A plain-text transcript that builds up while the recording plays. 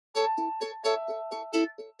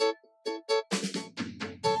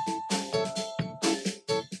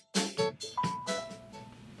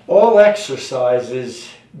all exercises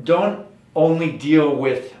don't only deal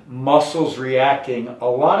with muscles reacting. A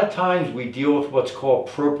lot of times we deal with what's called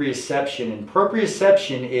proprioception, and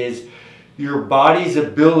proprioception is your body's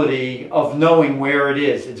ability of knowing where it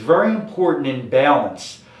is. It's very important in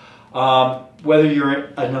balance. Whether you're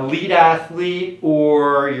an elite athlete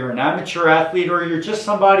or you're an amateur athlete or you're just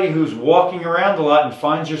somebody who's walking around a lot and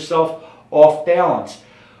finds yourself off balance.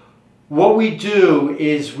 What we do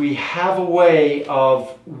is we have a way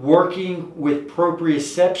of working with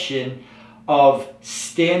proprioception, of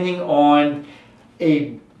standing on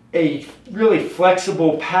a really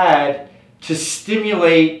flexible pad to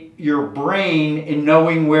stimulate your brain in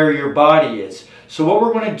knowing where your body is. So what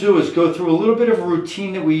we're going to do is go through a little bit of a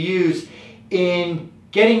routine that we use in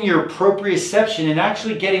getting your proprioception and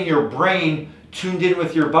actually getting your brain tuned in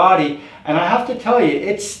with your body. And I have to tell you,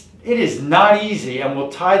 it is not easy, and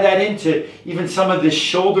we'll tie that into even some of the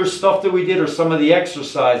shoulder stuff that we did or some of the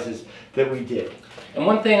exercises that we did. And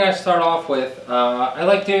one thing I start off with, I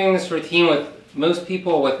like doing this routine with most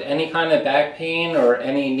people with any kind of back pain or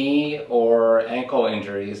any knee or ankle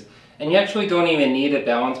injuries. And you actually don't even need a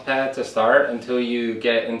balance pad to start until you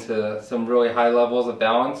get into some really high levels of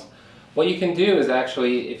balance. What you can do is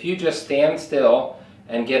actually, if you just stand still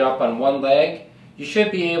and get up on one leg, you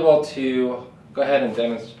should be able to, go ahead and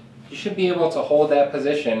demonstrate, you should be able to hold that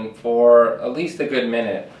position for at least a good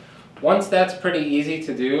minute. Once that's pretty easy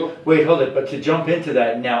to do. Wait, hold it, but to jump into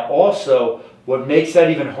that, now also, what makes that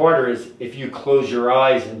even harder is if you close your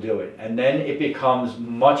eyes and do it, and then it becomes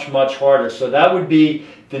much, much harder. So that would be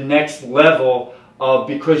the next level of,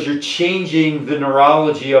 because you're changing the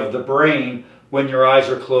neurology of the brain when your eyes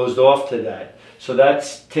are closed off to that. So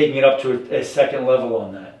that's taking it up to a second level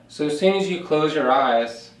on that. So as soon as you close your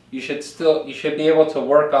eyes, you should be able to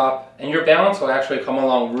work up, and your balance will actually come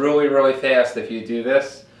along really, really fast if you do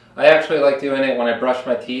this. I actually like doing it when I brush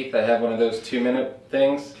my teeth. I have one of those 2-minute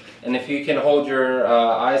things. And if you can hold your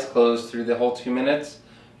eyes closed through the whole 2 minutes,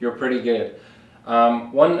 you're pretty good.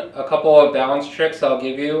 A couple of balance tricks I'll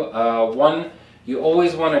give you. One, you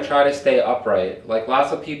always want to try to stay upright. Like,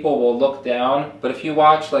 lots of people will look down, but if you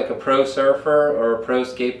watch like a pro surfer or a pro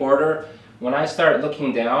skateboarder, when I start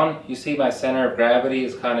looking down, you see my center of gravity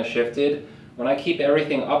is kind of shifted. When I keep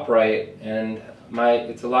everything upright, and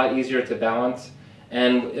it's a lot easier to balance.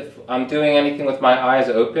 And if I'm doing anything with my eyes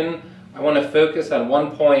open, I want to focus on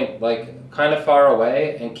one point, like kind of far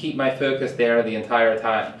away, and keep my focus there the entire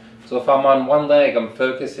time. So if I'm on one leg, I'm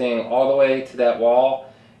focusing all the way to that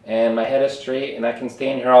wall, and my head is straight, and I can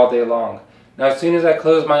stand here all day long. Now as soon as I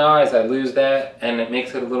close my eyes, I lose that, and it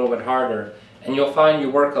makes it a little bit harder. And you'll find you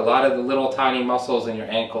work a lot of the little tiny muscles in your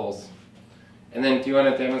ankles. And then do you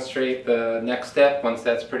want to demonstrate the next step once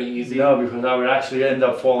that's pretty easy? No, because I would actually end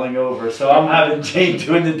up falling over. So I'm having Jane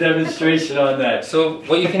doing the demonstration on that. So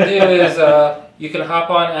what you can do is you can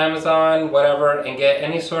hop on Amazon, whatever, and get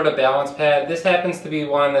any sort of balance pad. This happens to be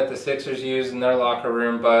one that the Sixers use in their locker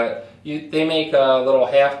room, but they make little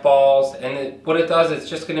half balls, and what it does, it's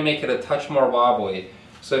just going to make it a touch more wobbly.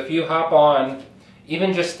 So if you hop on,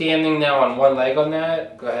 even just standing now on one leg on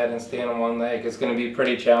that, go ahead and stand on one leg, it's going to be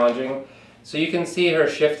pretty challenging. So you can see her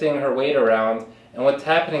shifting her weight around, and what's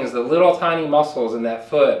happening is the little tiny muscles in that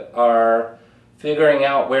foot are figuring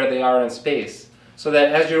out where they are in space. So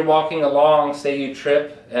that as you're walking along, say you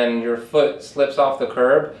trip and your foot slips off the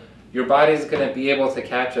curb, your body's going to be able to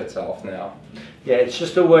catch itself now. Yeah, it's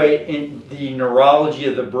just a way in the neurology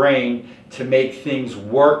of the brain to make things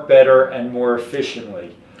work better and more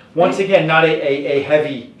efficiently. Once again, not a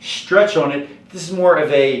heavy stretch on it. This is more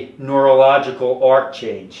of a neurological arc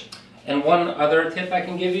change. And one other tip I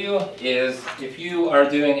can give you is if you are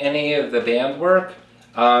doing any of the band work,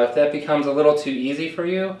 if that becomes a little too easy for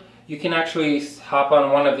you, you can actually hop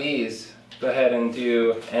on one of these. Go ahead and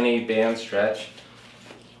do any band stretch.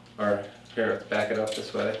 Or here, let's back it up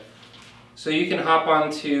this way. So you can hop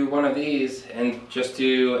onto one of these and just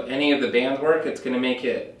do any of the band work. It's going to make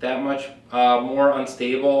it that much more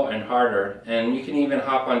unstable and harder. And you can even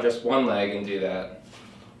hop on just one leg and do that.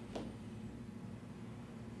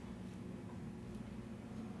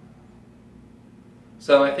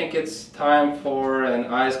 So I think it's time for an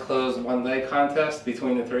eyes closed, one leg contest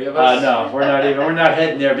between the three of us. No, we're not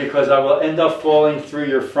heading there because I will end up falling through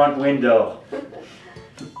your front window.